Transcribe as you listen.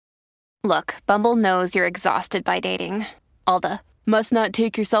Look, Bumble knows you're exhausted by dating. All the must not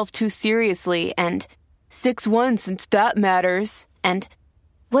take yourself too seriously and 6'1" since that matters. And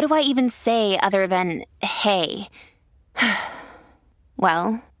what do I even say other than, hey?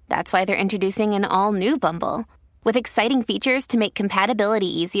 Well, that's why they're introducing an all-new Bumble with exciting features to make compatibility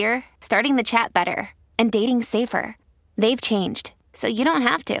easier, starting the chat better, and dating safer. They've changed, so you don't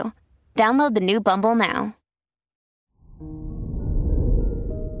have to. Download the new Bumble now.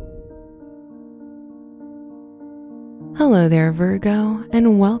 Hello there, Virgo,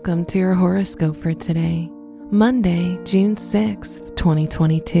 and welcome to your horoscope for today, Monday, June 6th,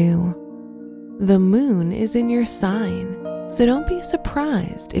 2022. The moon is in your sign, so don't be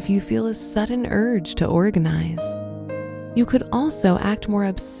surprised if you feel a sudden urge to organize. You could also act more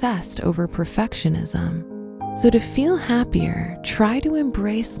obsessed over perfectionism. So to feel happier, try to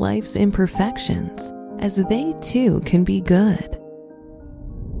embrace life's imperfections, as they too can be good.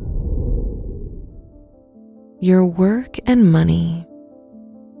 Your work and money.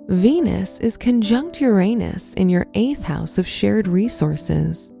 Venus is conjunct Uranus in your 8th house of shared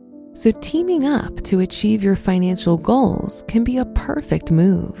resources, so teaming up to achieve your financial goals can be a perfect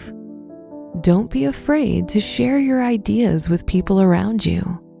move. Don't be afraid to share your ideas with people around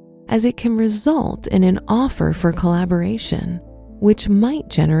you, as it can result in an offer for collaboration, which might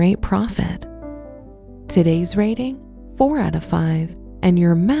generate profit. Today's rating, 4 out of 5, and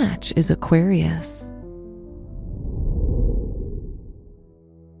your match is Aquarius.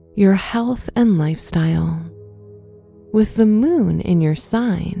 Your health and lifestyle. With the moon in your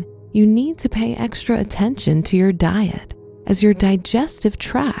sign, you need to pay extra attention to your diet, as your digestive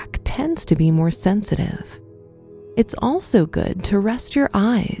tract tends to be more sensitive. It's also good to rest your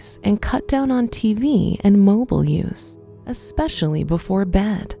eyes and cut down on TV and mobile use, especially before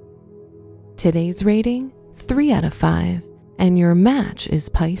bed. Today's rating, 3 out of 5, and your match is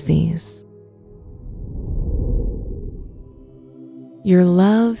Pisces. Your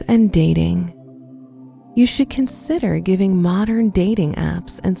love and dating. You should consider giving modern dating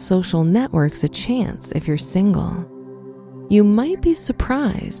apps and social networks a chance if you're single. You might be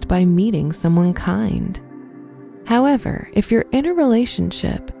surprised by meeting someone kind. However, if you're in a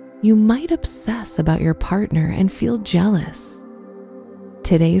relationship, you might obsess about your partner and feel jealous.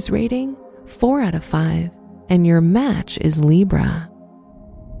 Today's rating, 4 out of 5, and your match is Libra.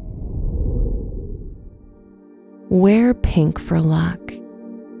 Wear pink for luck.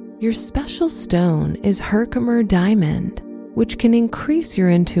 Your special stone is Herkimer Diamond, which can increase your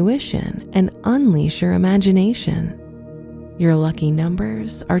intuition and unleash your imagination. Your lucky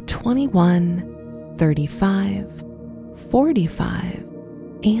numbers are 21, 35, 45,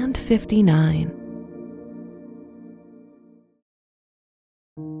 and 59.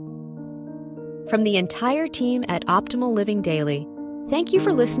 From the entire team at Optimal Living Daily, thank you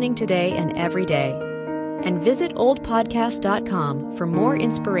for listening today and every day. And visit oldpodcast.com for more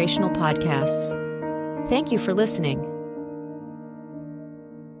inspirational podcasts. Thank you for listening.